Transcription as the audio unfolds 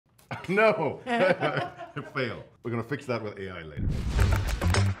No, fail. We're gonna fix that with AI later.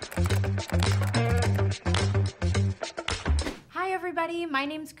 Hi everybody, my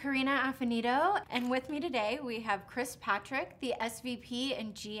name's Karina Affinito, and with me today we have Chris Patrick, the SVP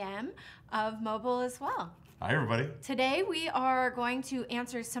and GM of mobile as well. Hi everybody. Today we are going to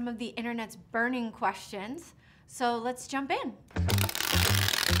answer some of the internet's burning questions, so let's jump in.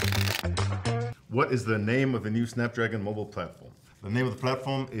 What is the name of the new Snapdragon mobile platform? The name of the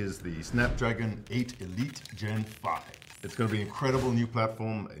platform is the Snapdragon 8 Elite Gen 5. It's going to be an incredible new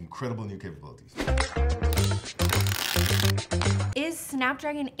platform, incredible new capabilities. Is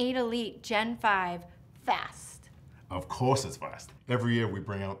Snapdragon 8 Elite Gen 5 fast? Of course it's fast. Every year we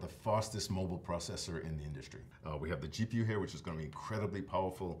bring out the fastest mobile processor in the industry. We have the GPU here, which is going to be incredibly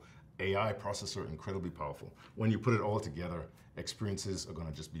powerful. AI processor, incredibly powerful. When you put it all together, experiences are going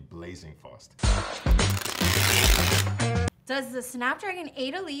to just be blazing fast. Does the Snapdragon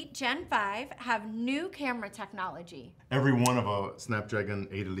 8 Elite Gen 5 have new camera technology? Every one of our Snapdragon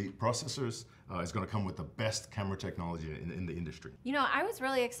 8 Elite processors is going to come with the best camera technology in the industry. You know, I was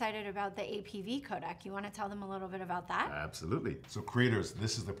really excited about the APV codec. You want to tell them a little bit about that? Absolutely. So creators,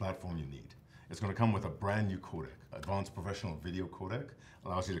 this is the platform you need. It's going to come with a brand new codec. Advanced Professional Video Codec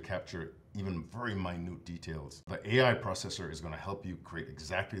allows you to capture even very minute details. The AI processor is going to help you create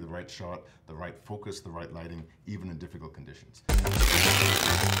exactly the right shot, the right focus, the right lighting, even in difficult conditions.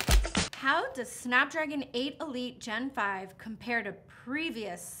 How does Snapdragon 8 Elite Gen 5 compare to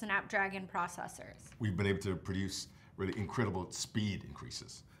previous Snapdragon processors? We've been able to produce really incredible speed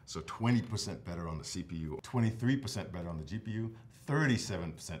increases. So 20% better on the CPU, 23% better on the GPU,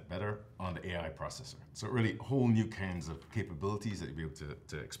 37% better on the AI processor. So really whole new kinds of capabilities that you'll be able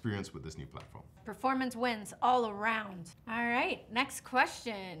to experience with this new platform. Performance wins all around. All right, next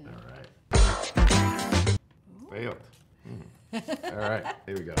question. All right. Failed. All right,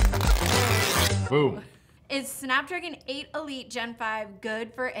 here we go. Boom. Is Snapdragon 8 Elite Gen 5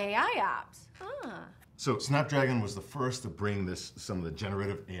 good for AI apps? So Snapdragon was the first to bring some of the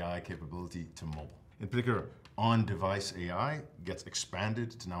generative AI capability to mobile. In particular, on-device AI gets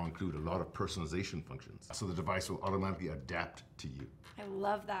expanded to now include a lot of personalization functions. So the device will automatically adapt to you. I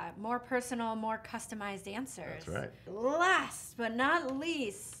love that. More personal, more customized answers. That's right. Last but not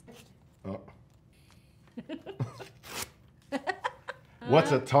least. Oh.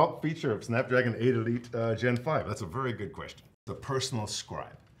 What's a top feature of Snapdragon 8 Elite Gen 5? That's a very good question. The personal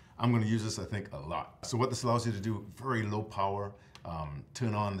scribe. I'm going to use this, I think, a lot. So what this allows you to do, very low power,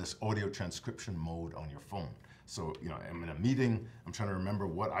 turn on this audio transcription mode on your phone. So, you know, I'm in a meeting, I'm trying to remember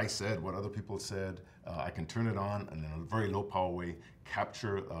what I said, what other people said. I can turn it on and in a very low power way,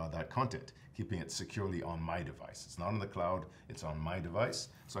 capture that content, keeping it securely on my device. It's not on the cloud, it's on my device,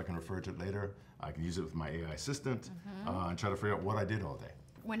 so I can refer to it later. I can use it with my AI assistant and try to figure out what I did all day.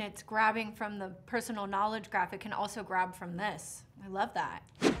 When it's grabbing from the personal knowledge graph, it can also grab from this. I love that.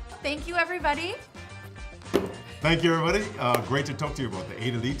 Thank you, everybody. Thank you, everybody. Great to talk to you about the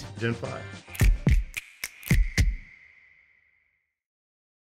 8 Elite Gen 5.